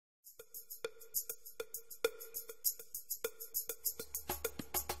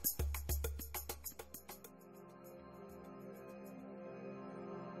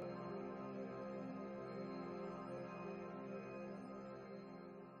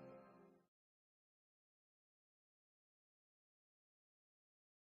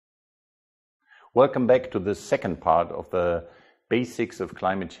Welcome back to the second part of the basics of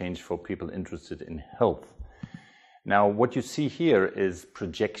climate change for people interested in health. Now, what you see here is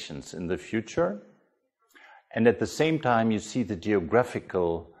projections in the future, and at the same time you see the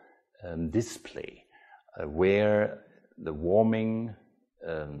geographical display where the warming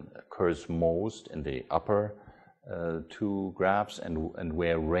occurs most in the upper two graphs and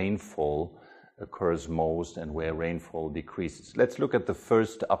where rainfall occurs most and where rainfall decreases. Let's look at the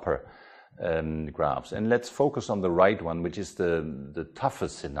first upper graphs, and let's focus on the right one, which is the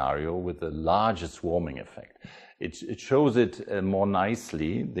toughest scenario with the largest warming effect. It shows it more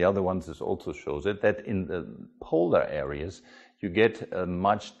nicely. The other ones also shows it, that in the polar areas you get a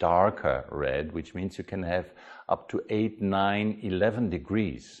much darker red, which means you can have up to 8, 9, 11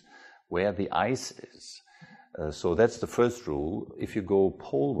 degrees where the ice is. So that's the first rule. If you go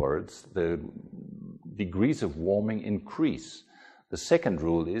polewards, the degrees of warming increase. The second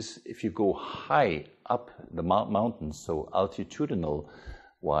rule is if you go high up the mountains, so altitudinal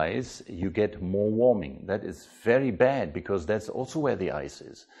wise, you get more warming. That is very bad because that's also where the ice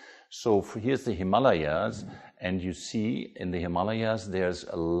is. So here's the Himalayas, and you see in the Himalayas there's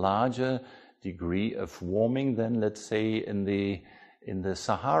a larger degree of warming than, let's say, in the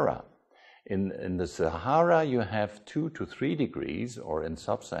Sahara. In the Sahara you have 2 to 3 degrees, or in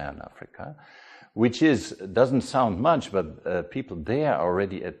sub-Saharan Africa, which doesn't sound much, but people there are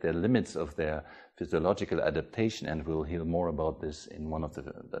already at the limits of their physiological adaptation, and we'll hear more about this in one of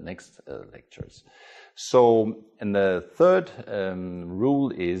the next lectures. So, and the third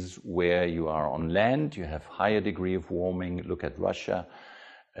rule is where you are on land, you have higher degree of warming. Look at Russia,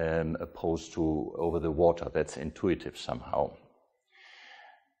 opposed to over the water. That's intuitive somehow.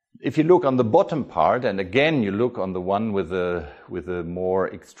 If you look on the bottom part, and again you look on the one with a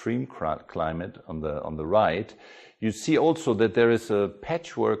more extreme climate on the right, you see also that there is a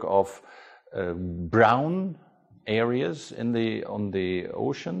patchwork of brown areas on the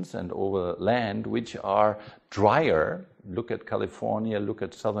oceans and over land, which are drier. Look at California, look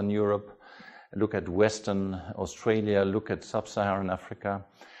at Southern Europe, look at Western Australia, look at Sub-Saharan Africa,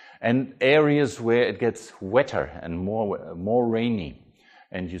 and areas where it gets wetter and more rainy.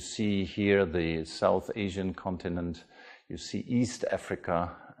 And you see here the South Asian continent, you see East Africa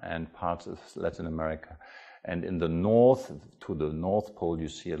and parts of Latin America. And in the north, to the North Pole, you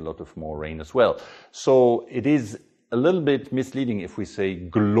see a lot of more rain as well. So it is a little bit misleading if we say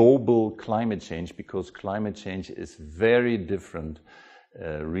global climate change, because climate change is very different,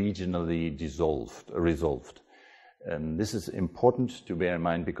 regionally resolved. This is important to bear in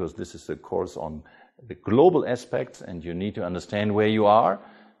mind, because this is a course on the global aspects, and you need to understand where you are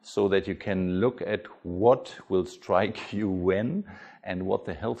so that you can look at what will strike you when and what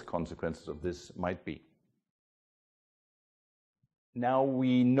the health consequences of this might be. Now,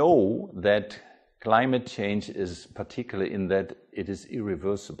 we know that climate change is particular in that it is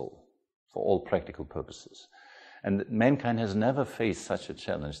irreversible for all practical purposes. And mankind has never faced such a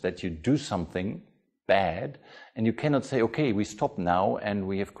challenge that you do something bad and you cannot say, okay, we stop now and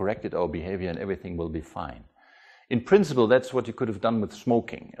we have corrected our behavior and everything will be fine. In principle, that's what you could have done with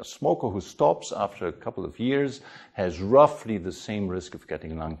smoking. A smoker who stops after a couple of years has roughly the same risk of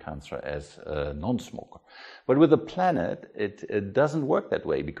getting lung cancer as a non-smoker. But with the planet, it doesn't work that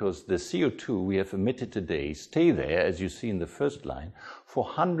way, because the CO2 we have emitted today stay there, as you see in the first line, for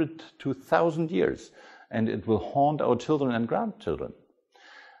 100 to 1,000 years, and it will haunt our children and grandchildren.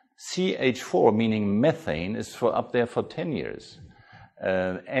 CH4, meaning methane, is up there for 10 years.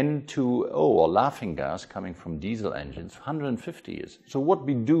 N2O, or laughing gas, coming from diesel engines, 150 years. So what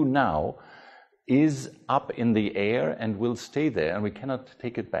we do now is up in the air and will stay there, and we cannot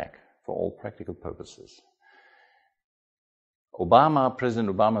take it back for all practical purposes.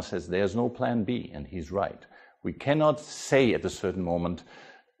 President Obama says there's no plan B, and he's right. We cannot say at a certain moment,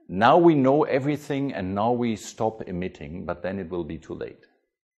 now we know everything and now we stop emitting, but then it will be too late.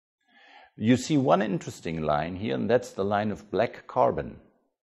 You see one interesting line here, and that's the line of black carbon,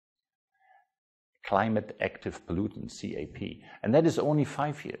 climate active pollutant, CAP, and that is only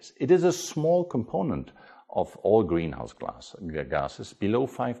 5 years. It is a small component of all greenhouse gases, below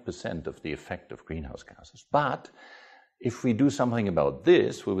 5% of the effect of greenhouse gases. But if we do something about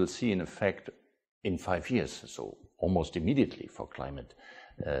this, we will see an effect in 5 years, so almost immediately. For climate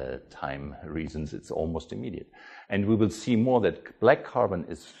time reasons, it's almost immediate. And we will see more that black carbon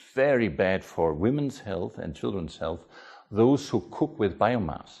is very bad for women's health and children's health, those who cook with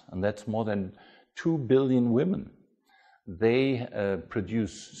biomass, and that's more than 2 billion women. They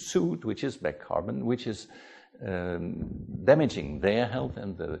produce soot, which is black carbon, which is damaging their health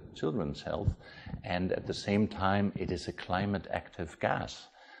and the children's health, and at the same time it is a climate active gas.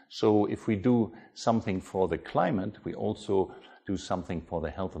 So if we do something for the climate, we also do something for the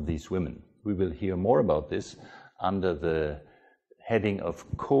health of these women. We will hear more about this under the heading of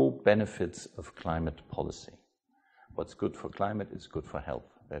co-benefits of climate policy. What's good for climate is good for health.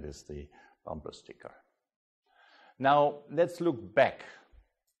 That is the bumper sticker. Now, let's look back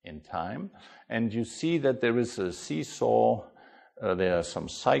in time, and you see that there is a seesaw. There are some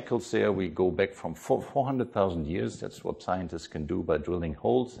cycles there. We go back from 400,000 years. That's what scientists can do by drilling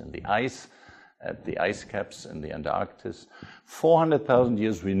holes in the ice, at the ice caps in the Antarctic. 400,000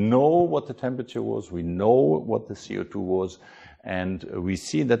 years, we know what the temperature was, we know what the CO2 was, and we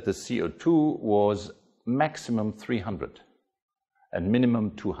see that the CO2 was maximum 300 and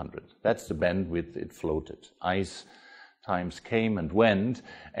minimum 200. That's the bandwidth it floated. Ice times came and went,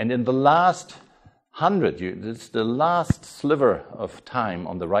 and in the last 100 years, it's the last sliver of time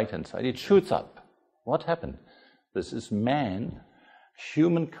on the right-hand side, it shoots up. What happened? This is man,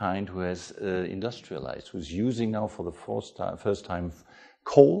 humankind, who has industrialized, who's using now for the first time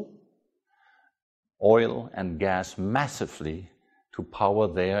coal, oil, and gas massively to power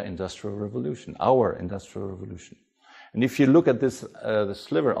their industrial revolution, our industrial revolution. And if you look at this, the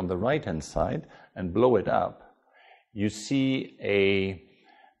sliver on the right-hand side and blow it up, you see a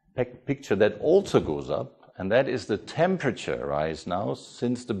picture that also goes up, and that is the temperature rise now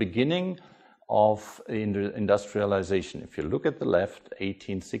since the beginning of industrialization. If you look at the left,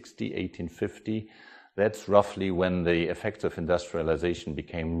 1860, 1850, that's roughly when the effects of industrialization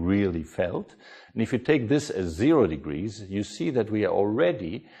became really felt. And if you take this as 0 degrees, you see that we are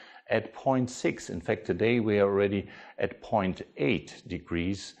already at 0.6. In fact, today we are already at 0.8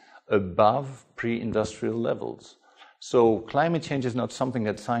 degrees above pre-industrial levels. So climate change is not something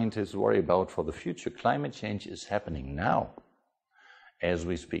that scientists worry about for the future. Climate change is happening now, as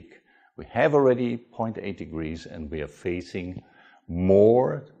we speak. We have already 0.8 degrees, and we are facing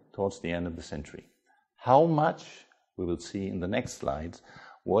more towards the end of the century. How much, we will see in the next slides,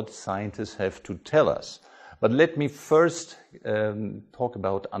 what scientists have to tell us. But let me first talk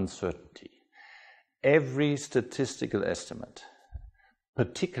about uncertainty. Every statistical estimate,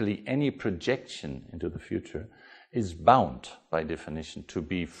 particularly any projection into the future, is bound, by definition, to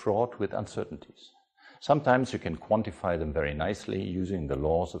be fraught with uncertainties. Sometimes you can quantify them very nicely using the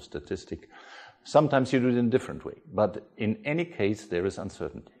laws of statistics. Sometimes you do it in a different way. But in any case, there is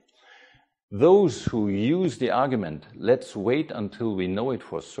uncertainty. Those who use the argument, let's wait until we know it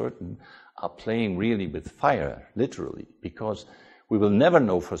for certain, are playing really with fire, literally, because we will never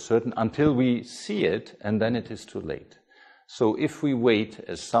know for certain until we see it, and then it is too late. So if we wait,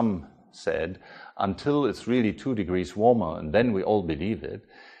 as some said, until it's really 2 degrees warmer, and then we all believe it,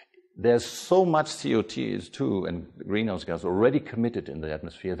 there's so much CO2 and greenhouse gas already committed in the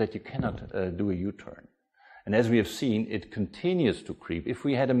atmosphere that you cannot do a U-turn. And as we have seen, it continues to creep. If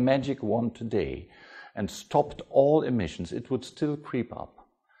we had a magic wand today and stopped all emissions, it would still creep up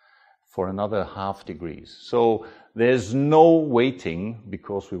for another 0.5 degrees. So there's no waiting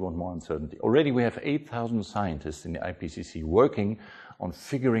because we want more uncertainty. Already we have 8,000 scientists in the IPCC working on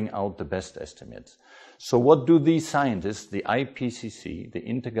figuring out the best estimates. So what do these scientists, the IPCC, the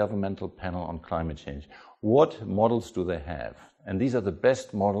Intergovernmental Panel on Climate Change, what models do they have? And these are the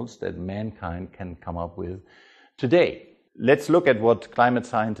best models that mankind can come up with today. Let's look at what climate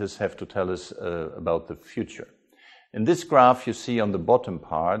scientists have to tell us about the future. In this graph, you see on the bottom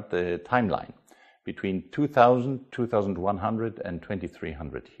part the timeline between 2000, 2100, and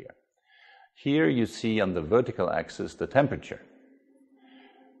 2300 here. Here you see on the vertical axis the temperature.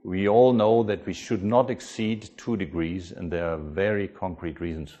 We all know that we should not exceed 2 degrees, and there are very concrete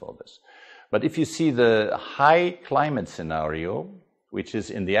reasons for this. But if you see the high climate scenario, which is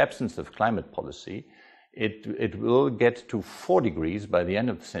in the absence of climate policy, it will get to 4 degrees by the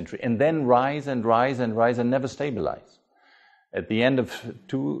end of the century, and then rise and rise and rise and never stabilize. At the end of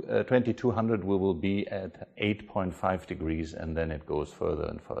 2200, we will be at 8.5 degrees, and then it goes further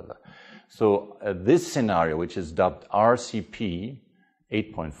and further. So this scenario, which is dubbed RCP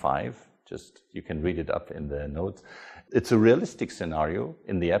 8.5, just you can read it up in the notes, it's a realistic scenario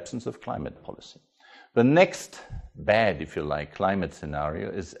in the absence of climate policy. The next bad, if you like, climate scenario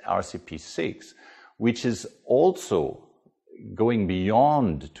is RCP 6, which is also going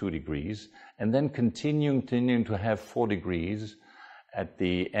beyond 2 degrees and then continuing to have 4 degrees at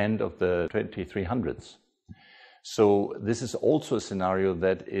the end of the 2300s. So this is also a scenario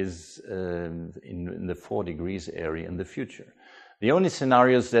that is in the 4 degrees area in the future. The only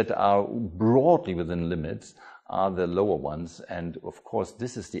scenarios that are broadly within limits are the lower ones. And of course,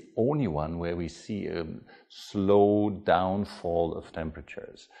 this is the only one where we see a slow downfall of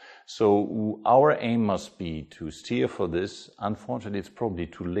temperatures. So our aim must be to steer for this. Unfortunately, it's probably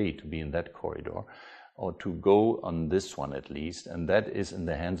too late to be in that corridor, or to go on this one at least, and that is in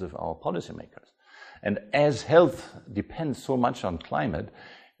the hands of our policymakers. And as health depends so much on climate,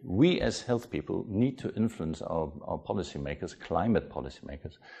 we as health people need to influence our policymakers, climate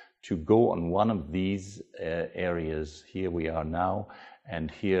policymakers, to go on one of these areas. Here we are now,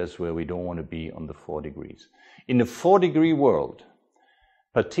 and here's where we don't want to be on the 4 degrees. In a 4-degree world,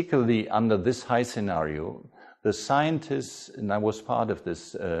 particularly under this high scenario, the scientists, and I was part of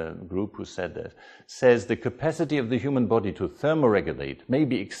this group who said that, says the capacity of the human body to thermoregulate may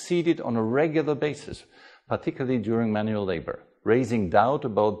be exceeded on a regular basis, particularly during manual labor, raising doubt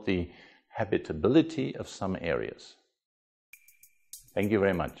about the habitability of some areas. Thank you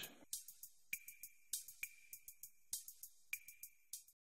very much.